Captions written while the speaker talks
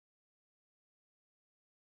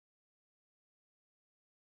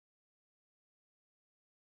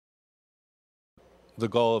the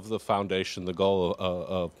goal of the foundation, the goal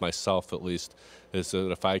of myself at least, is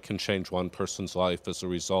that if I can change one person's life as a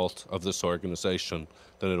result of this organization,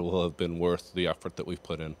 then it will have been worth the effort that we've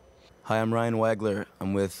put in. Hi, I'm Ryan Wagler.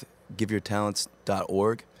 I'm with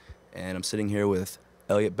GiveYourTalents.org, and I'm sitting here with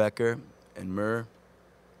Elliott Becker and Murr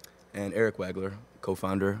and Eric Wagler,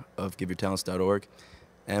 co-founder of GiveYourTalents.org,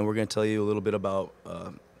 and we're going to tell you a little bit about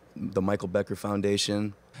the Michael Becker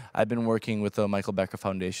Foundation. I've been working with the Michael Becker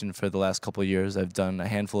Foundation for the last couple of years. I've done a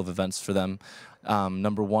handful of events for them.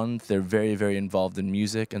 Number one, they're very, very involved in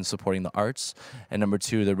music and supporting the arts. And number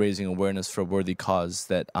two, they're raising awareness for a worthy cause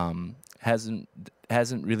that hasn't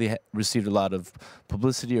really received a lot of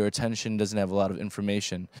publicity or attention, doesn't have a lot of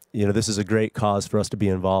information. You know, this is a great cause for us to be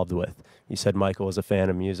involved with. You said Michael was a fan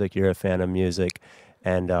of music, you're a fan of music.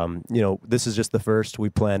 And, you know, this is just the first. We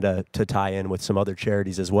plan to tie in with some other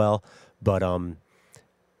charities as well. But,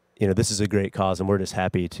 you know, this is a great cause, and we're just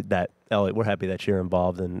happy that, Elliott, we're happy that you're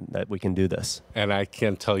involved and that we can do this. And I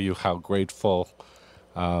can't tell you how grateful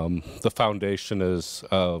the foundation is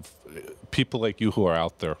of people like you who are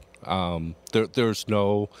out there. There's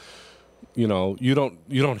no, you know, you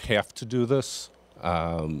don't have to do this.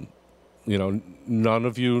 You know, none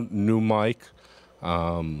of you knew Mike.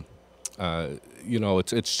 You know,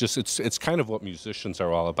 it's kind of what musicians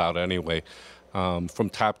are all about anyway. From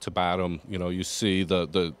top to bottom, you know, you see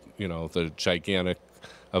the gigantic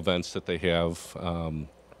events that they have,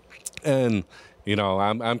 and you know,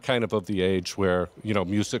 I'm kind of the age where, you know,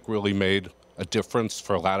 music really made a difference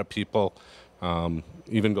for a lot of people,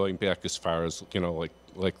 even going back as far as, you know,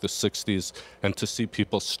 like the '60s, and to see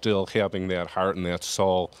people still having that heart and that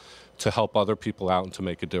soul to help other people out and to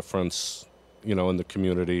make a difference, you know, in the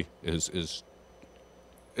community it's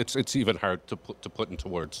even hard to put into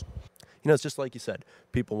words. You know, it's just like you said,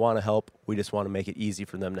 people want to help. We just want to make it easy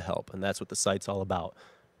for them to help. And that's what the site's all about,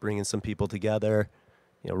 bringing some people together,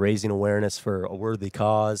 you know, raising awareness for a worthy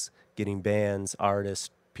cause, getting bands,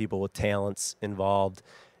 artists, people with talents involved,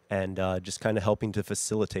 and just kind of helping to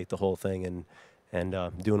facilitate the whole thing and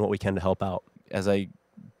doing what we can to help out. As I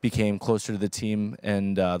became closer to the team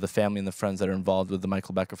and the family and the friends that are involved with the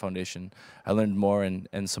Michael Becker Foundation, I learned more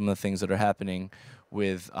and some of the things that are happening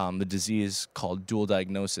with the disease called dual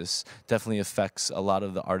diagnosis definitely affects a lot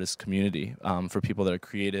of the artist community for people that are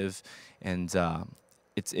creative, and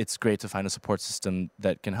it's great to find a support system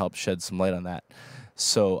that can help shed some light on that.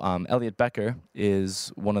 So Elliott Becker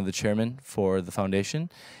is one of the chairmen for the foundation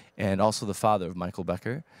and also the father of Michael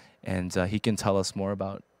Becker, and he can tell us more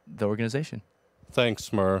about the organization.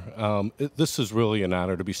 Thanks, Murr. This is really an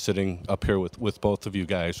honor to be sitting up here with both of you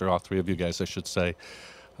guys, or all three of you guys, I should say.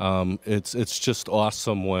 It's just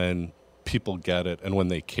awesome when people get it and when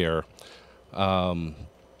they care. A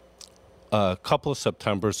couple of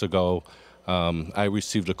Septembers ago, I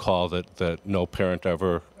received a call that no parent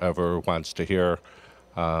ever wants to hear.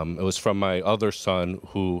 It was from my other son,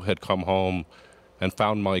 who had come home and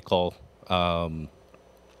found Michael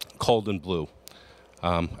cold and blue.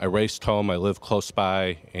 I raced home. I live close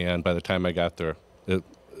by, and by the time I got there, it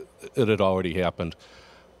had already happened.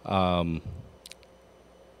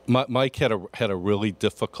 Mike had a really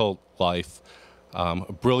difficult life.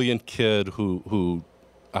 A brilliant kid who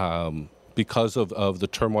because of the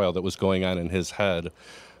turmoil that was going on in his head,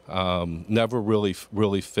 never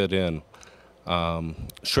really fit in.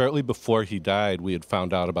 Shortly before he died, we had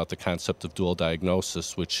found out about the concept of dual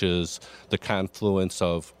diagnosis, which is the confluence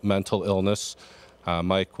of mental illness.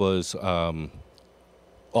 Mike was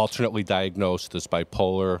alternately diagnosed as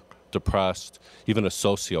bipolar, depressed, even a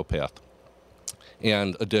sociopath,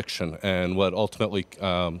 and addiction. And what ultimately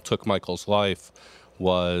took Michael's life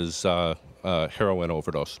was heroin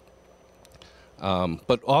overdose.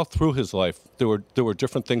 But all through his life, there were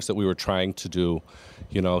different things that we were trying to do.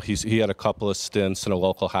 You know, he had a couple of stints in a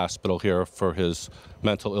local hospital here for his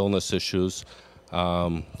mental illness issues.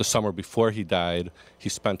 The summer before he died, he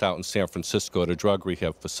spent out in San Francisco at a drug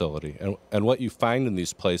rehab facility. And what you find in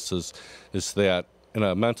these places is that in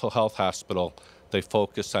a mental health hospital, they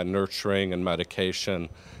focus on nurturing and medication,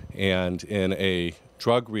 and in a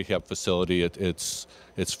drug rehab facility, it's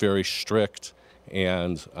very strict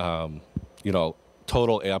and you know,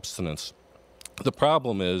 total abstinence. The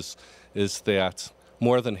problem is that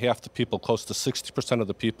more than half the people, close to 60% of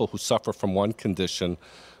the people who suffer from one condition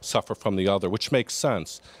suffer from the other, which makes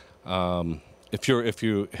sense. If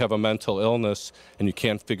you have a mental illness and you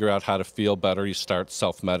can't figure out how to feel better, you start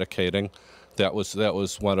self-medicating. That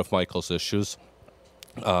was one of Michael's issues.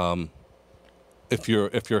 If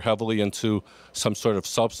you're heavily into some sort of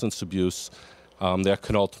substance abuse, that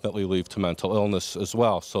can ultimately lead to mental illness as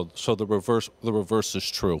well. So the reverse is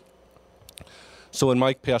true. So when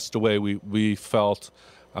Mike passed away, we felt,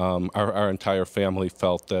 our entire family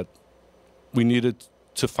felt that we needed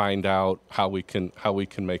to find out how we can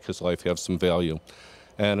make his life have some value.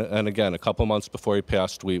 And again, a couple months before he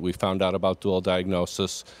passed, we found out about dual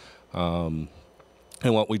diagnosis. And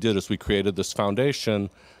what we did is we created this foundation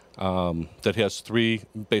that has three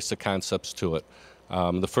basic concepts to it.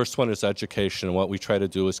 The first one is education, and what we try to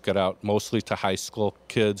do is get out mostly to high school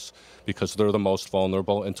kids because they're the most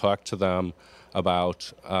vulnerable and talk to them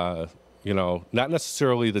about, not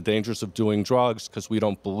necessarily the dangers of doing drugs, because we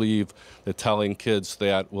don't believe that telling kids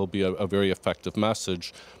that will be a very effective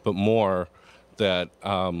message, but more that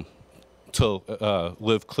to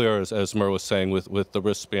live clear, as Mur was saying, with the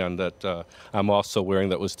wristband that I'm also wearing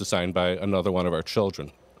that was designed by another one of our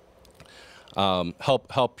children.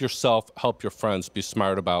 Help yourself, help your friends, be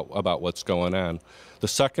smart about what's going on. The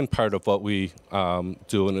second part of what we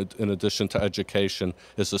do in addition to education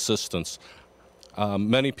is assistance.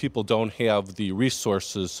 Many people don't have the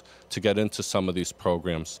resources to get into some of these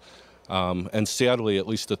programs. And sadly, at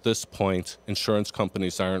least at this point, insurance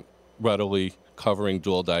companies aren't readily covering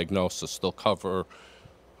dual diagnosis. They'll cover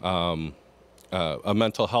a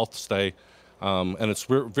mental health stay, and it's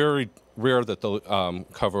very rare that they'll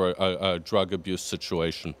cover a drug abuse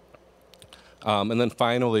situation. And then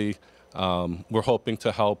finally, we're hoping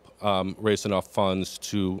to help raise enough funds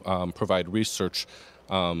to provide research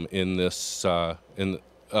in this to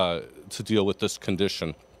deal with this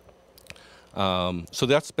condition. So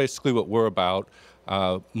that's basically what we're about.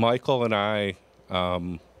 Michael and I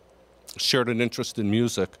shared an interest in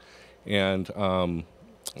music, and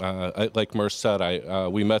like Mur said,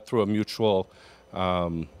 we met through a mutual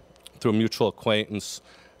acquaintance,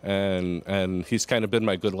 and he's kind of been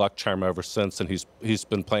my good luck charm ever since, and he's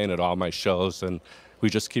been playing at all my shows, and we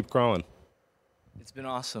just keep growing. It's been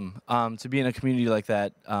awesome to be in a community like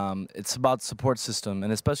that. It's about support system,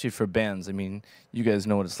 and especially for bands. I mean, you guys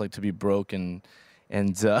know what it's like to be broke and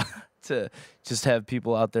to just have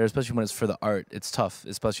people out there, especially when it's for the art. It's tough,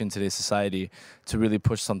 especially in today's society, to really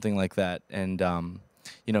push something like that. And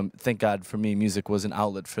thank God for me, music was an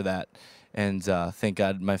outlet for that. And thank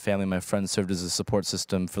God my family, my friends served as a support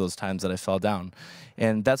system for those times that I fell down.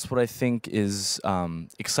 And that's what I think is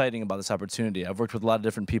exciting about this opportunity. I've worked with a lot of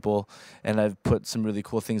different people, and I've put some really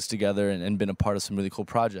cool things together and been a part of some really cool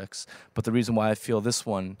projects. But the reason why I feel this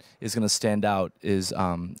one is going to stand out is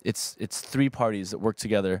it's three parties that work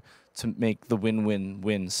together to make the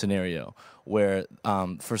win-win-win scenario, where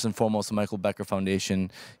first and foremost, the Michael Becker Foundation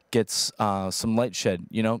gets some light shed.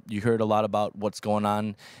 You heard a lot about what's going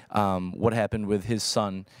on, what happened with his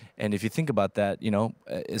son, and if you think about that,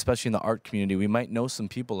 especially in the art community, we might know some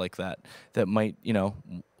people like that might,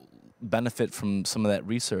 benefit from some of that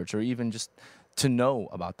research, or even just to know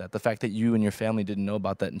about that. The fact that you and your family didn't know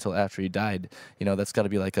about that until after he died, that's got to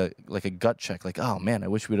be like a gut check. Like, oh man, I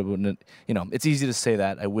wish we would have. It's easy to say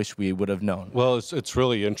that. I wish we would have known. Well, it's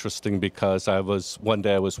really interesting because one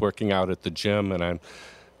day I was working out at the gym, and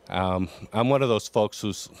I'm one of those folks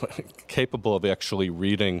who's capable of actually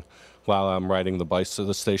reading while I'm riding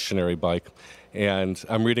the stationary bike, and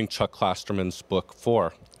I'm reading Chuck Klosterman's book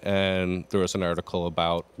 4, and there was an article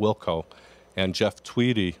about Wilco, and Jeff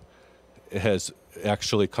Tweedy has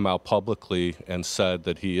actually come out publicly and said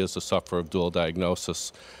that he is a sufferer of dual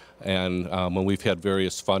diagnosis. And when we've had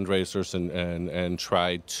various fundraisers and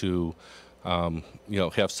tried to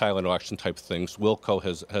have silent auction type things, Wilco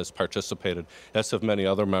has participated, as have many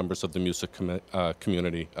other members of the music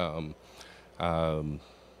community.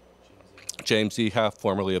 James Ehaf,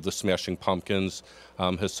 formerly of the Smashing Pumpkins,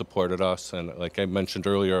 has supported us. And like I mentioned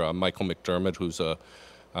earlier, Michael McDermott, who's a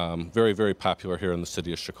very, very popular here in the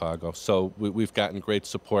city of Chicago. So we've gotten great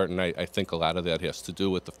support, and I think a lot of that has to do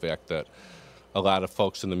with the fact that a lot of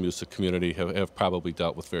folks in the music community have probably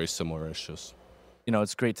dealt with very similar issues.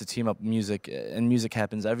 It's great to team up music, and music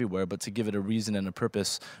happens everywhere, but to give it a reason and a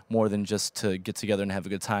purpose more than just to get together and have a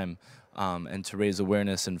good time, and to raise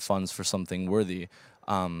awareness and funds for something worthy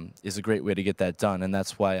is a great way to get that done. And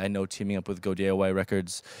that's why I know teaming up with Go DIY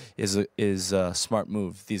Records is a smart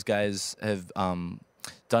move. These guys have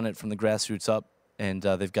done it from the grassroots up, and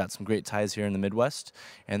they've got some great ties here in the Midwest,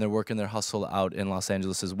 and they're working their hustle out in Los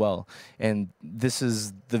Angeles as well. And this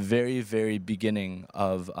is the very, very beginning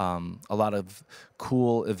of a lot of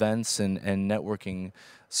cool events and networking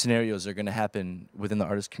scenarios are going to happen within the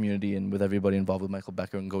artist community and with everybody involved with Michael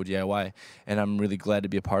Becker and Go DIY, and I'm really glad to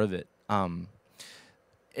be a part of it.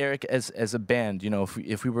 Eric, as a band,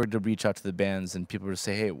 if we were to reach out to the bands and people were to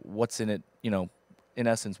say, hey, what's in it, in in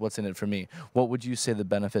essence, what's in it for me? What would you say the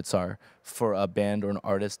benefits are for a band or an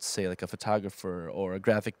artist, say like a photographer or a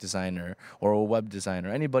graphic designer or a web designer,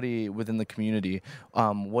 anybody within the community?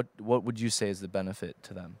 What would you say is the benefit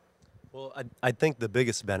to them? Well, I think the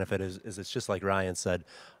biggest benefit is it's just like Ryan said.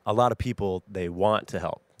 A lot of people, they want to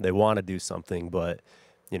help. They want to do something, but,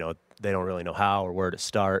 you know, they don't really know how or where to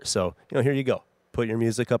start. So, you know, here you go. Put your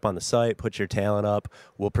music up on the site, put your talent up.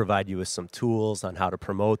 We'll provide you with some tools on how to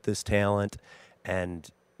promote this talent, and,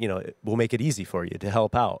 you know, we'll make it easy for you to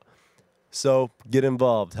help out. So get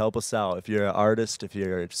involved, help us out. If you're an artist, if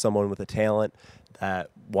you're someone with a talent that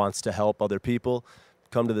wants to help other people,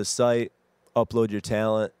 come to the site, upload your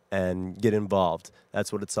talent, and get involved.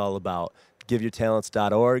 That's what it's all about.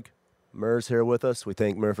 GiveYourTalents.org. Mur's here with us. We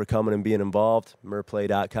thank Mur for coming and being involved.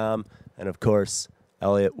 MurPlay.com. And, of course,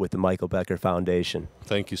 Elliott with the Michael Becker Foundation.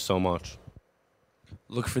 Thank you so much.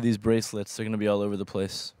 Look for these bracelets. They're going to be all over the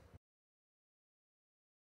place.